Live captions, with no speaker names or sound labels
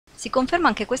Si conferma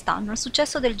anche quest'anno il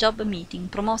successo del Job Meeting,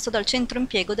 promosso dal Centro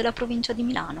Impiego della Provincia di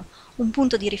Milano, un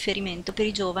punto di riferimento per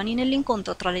i giovani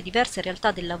nell'incontro tra le diverse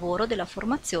realtà del lavoro, della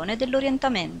formazione e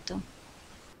dell'orientamento.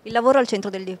 Il lavoro al centro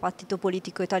del dibattito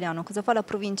politico italiano. Cosa fa la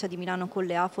Provincia di Milano con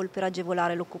le AFOL per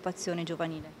agevolare l'occupazione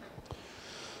giovanile?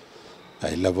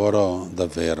 Il lavoro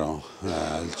davvero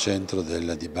al centro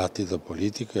del dibattito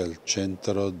politico e al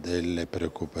centro delle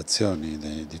preoccupazioni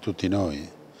di tutti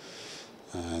noi,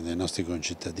 dei nostri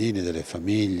concittadini, delle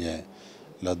famiglie,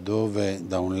 laddove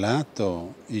da un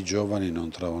lato i giovani non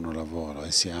trovano lavoro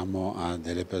e siamo a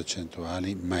delle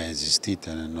percentuali mai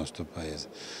esistite nel nostro Paese,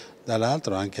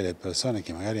 dall'altro anche le persone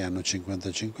che magari hanno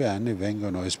 55 anni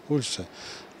vengono espulse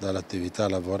dall'attività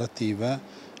lavorativa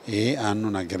e hanno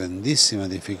una grandissima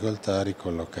difficoltà a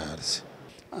ricollocarsi.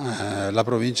 La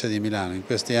provincia di Milano in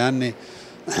questi anni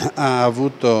ha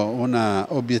avuto un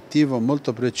obiettivo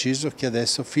molto preciso che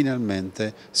adesso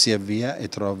finalmente si avvia e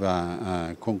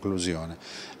trova conclusione,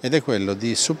 ed è quello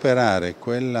di superare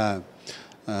quella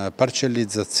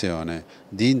parcellizzazione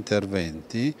di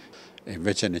interventi. E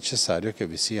invece è necessario che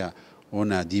vi sia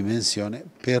una dimensione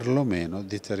perlomeno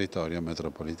di territorio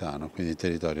metropolitano, quindi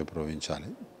territorio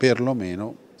provinciale,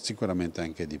 perlomeno, sicuramente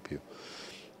anche di più.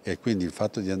 E quindi il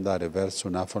fatto di andare verso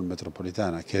un'AFOL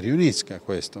metropolitana che riunisca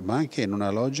questo, ma anche in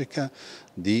una logica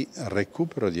di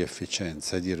recupero di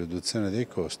efficienza e di riduzione dei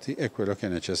costi, è quello che è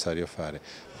necessario fare.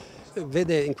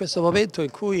 Vede in questo momento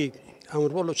in cui ha un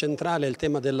ruolo centrale il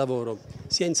tema del lavoro,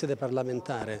 sia in sede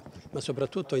parlamentare ma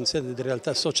soprattutto in sede di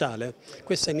realtà sociale,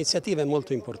 questa iniziativa è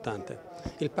molto importante.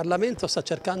 Il Parlamento sta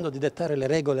cercando di dettare le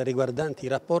regole riguardanti i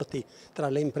rapporti tra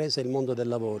le imprese e il mondo del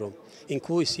lavoro, in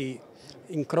cui si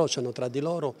incrociano tra di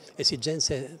loro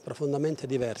esigenze profondamente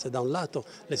diverse, da un lato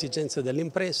le esigenze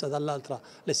dell'impresa, dall'altro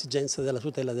le esigenze della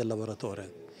tutela del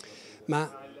lavoratore. Ma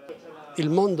il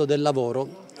mondo del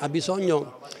lavoro ha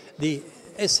bisogno di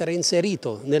essere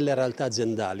inserito nelle realtà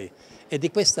aziendali e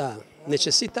di questa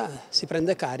necessità si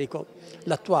prende carico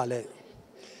l'attuale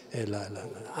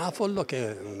AFOL,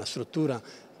 che è una struttura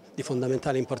di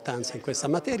fondamentale importanza in questa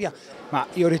materia. Ma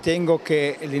io ritengo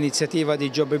che l'iniziativa di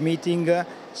Job Meeting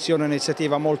sia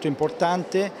un'iniziativa molto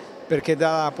importante, perché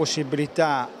dà la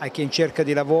possibilità a chi è in cerca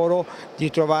di lavoro di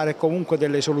trovare comunque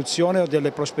delle soluzioni o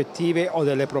delle prospettive o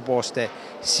delle proposte,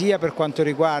 sia per quanto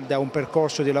riguarda un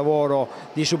percorso di lavoro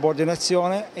di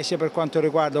subordinazione e sia per quanto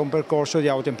riguarda un percorso di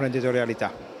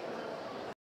autoimprenditorialità.